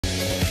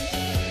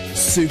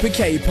Super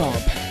K-Pop.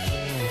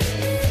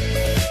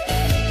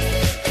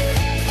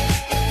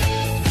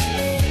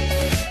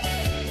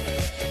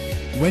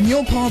 When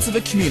you're part of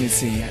a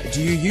community,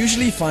 do you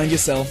usually find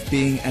yourself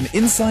being an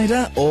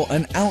insider or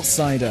an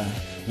outsider?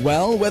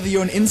 Well, whether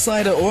you're an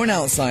insider or an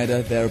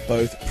outsider, there are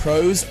both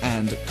pros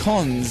and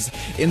cons.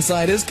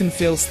 Insiders can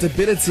feel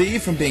stability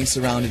from being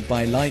surrounded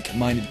by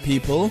like-minded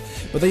people,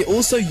 but they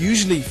also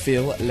usually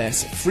feel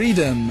less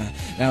freedom.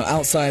 Now,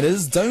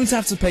 outsiders don't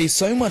have to pay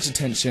so much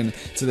attention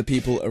to the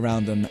people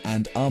around them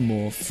and are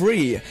more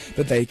free,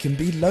 but they can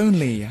be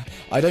lonely.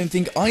 I don't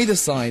think either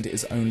side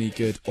is only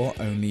good or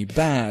only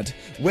bad.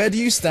 Where do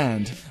you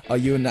stand? Are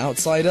you an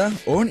outsider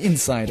or an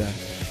insider?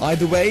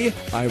 Either way,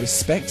 I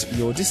respect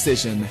your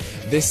decision.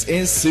 This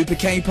is Super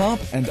K-Pop,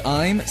 and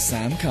I'm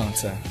Sam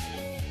Carter.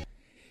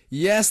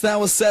 Yes, that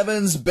was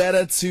Seven's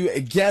Better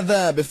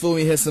Together. Before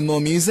we hear some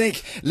more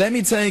music, let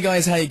me tell you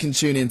guys how you can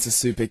tune in to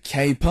Super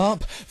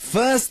K-Pop.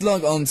 First,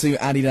 log on to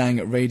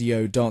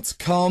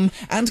arirangradio.com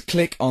and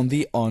click on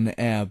the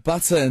on-air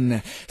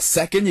button.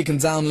 Second, you can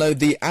download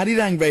the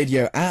Arirang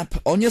Radio app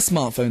on your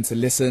smartphone to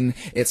listen.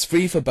 It's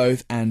free for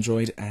both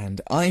Android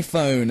and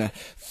iPhone.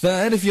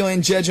 Third, if you're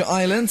in Jeju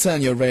Island,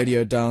 turn your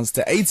radio dials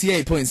to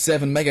 88.7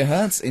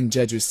 MHz in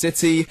Jeju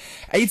City,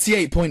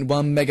 88.1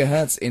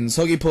 MHz in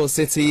Seogwipo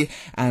City,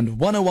 and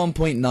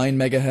 101.9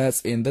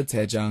 MHz in the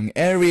Daejeong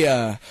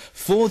area.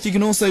 Fourth, you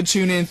can also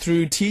tune in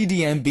through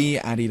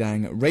TDMB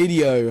Arirang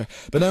Radio.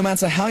 But no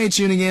matter how you're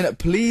tuning in,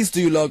 please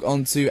do log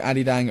on to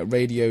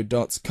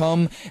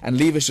arirangradio.com and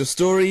leave us your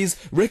stories,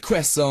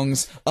 request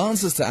songs,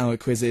 answers to our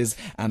quizzes,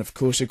 and of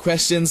course your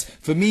questions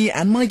for me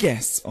and my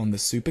guests on the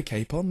Super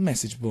K-Pop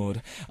message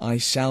board. I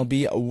shall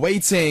be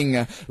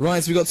waiting.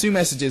 Right, we got two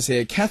messages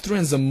here.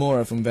 Catherine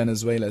Zamora from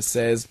Venezuela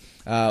says,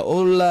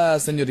 Hola,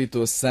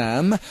 Señorito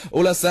Sam.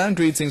 Hola, Sam.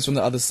 Greetings from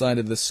the other side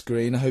of the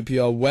screen. I hope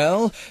you are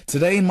well.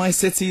 Today in my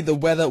city, the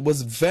weather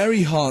was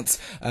very hot.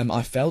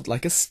 I felt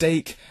like a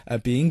steak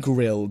being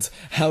grilled.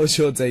 How has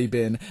your day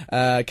been?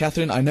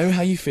 Catherine, I know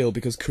how you feel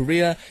because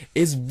Korea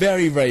is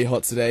very, very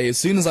hot today. As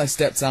soon as I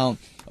stepped out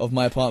of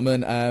my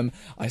apartment,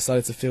 I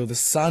started to feel the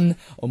sun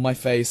on my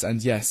face,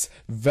 and yes,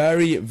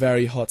 very,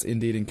 very hot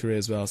indeed in Korea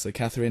as well. So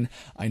Catherine,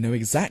 I know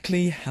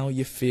exactly how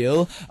you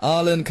feel.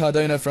 Arlen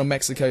Cardona from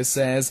Mexico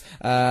says,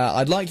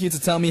 I'd like you to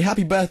tell me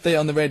happy birthday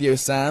on the radio,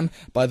 Sam.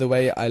 By the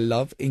way, I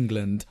love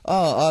England.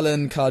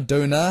 Arlen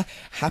Cardona,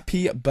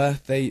 happy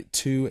birthday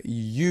to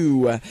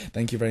you.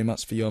 Thank you very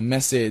much for your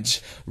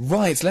message.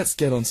 Right, let's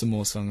get on to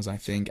more songs, I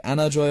think.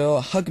 Anna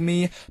Joyo, Hug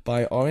Me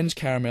by Orange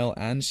Caramel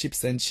and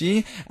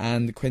 10cm,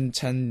 and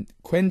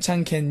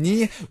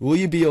괜찮겠니? Will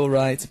You Be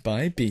Alright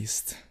by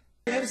Beast.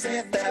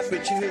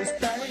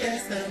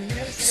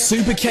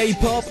 Super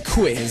K-Pop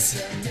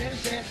quiz.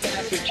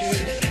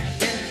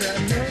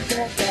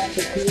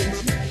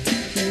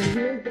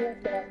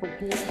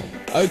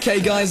 Okay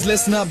guys,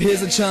 listen up.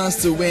 Here's a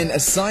chance to win a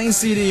signed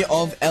CD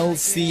of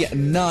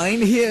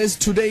LC9. Here's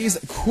today's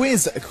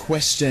quiz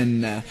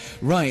question.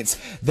 Right,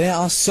 there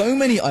are so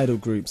many idol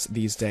groups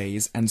these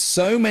days, and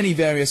so many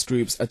various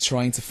groups are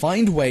trying to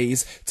find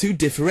ways to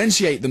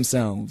differentiate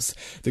themselves.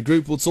 The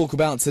group we'll talk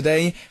about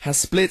today has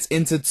split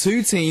into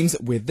two teams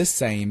with the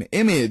same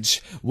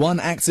image. One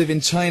active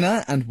in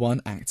China and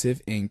one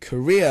active in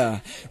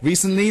Korea.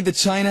 Recently, the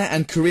China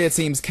and Korea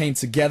teams came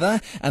together,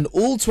 and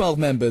all 12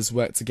 members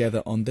worked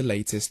together on the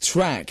latest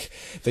track.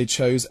 They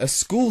chose a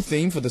school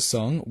theme for the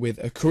song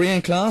with a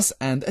Korean class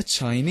and a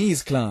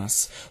Chinese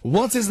class.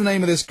 What is the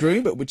name of this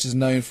group, which is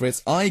known for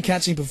its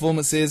eye-catching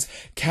performances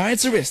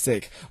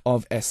characteristic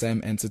of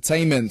SM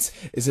Entertainment?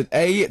 Is it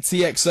A,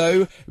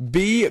 TXO,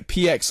 B,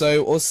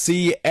 PXO, or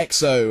C,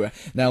 EXO?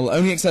 Now, we'll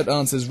only accept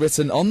answers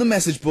written on the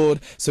message board,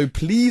 so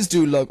please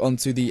do log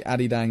onto the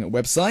Arirang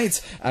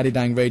website,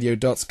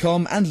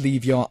 arirangradio.com, and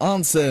leave your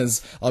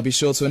answers. I'll be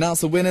sure to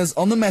announce the winners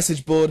on the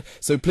message board,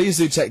 so please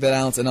do check that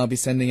out, and I'll be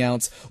sending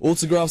out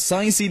autographed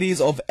signed CDs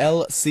of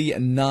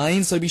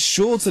LC9, so be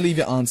sure to leave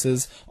your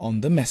answers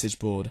on the message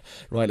board.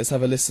 Right, let's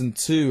have a listen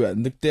to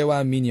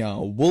늑대와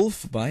미녀,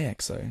 Wolf by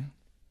EXO.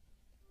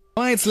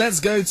 Right, let's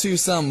go to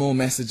some more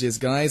messages,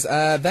 guys.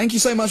 Thank you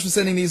so much for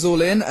sending these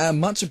all in.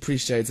 Much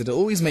appreciated. It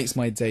always makes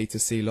my day to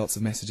see lots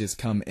of messages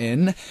come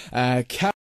in.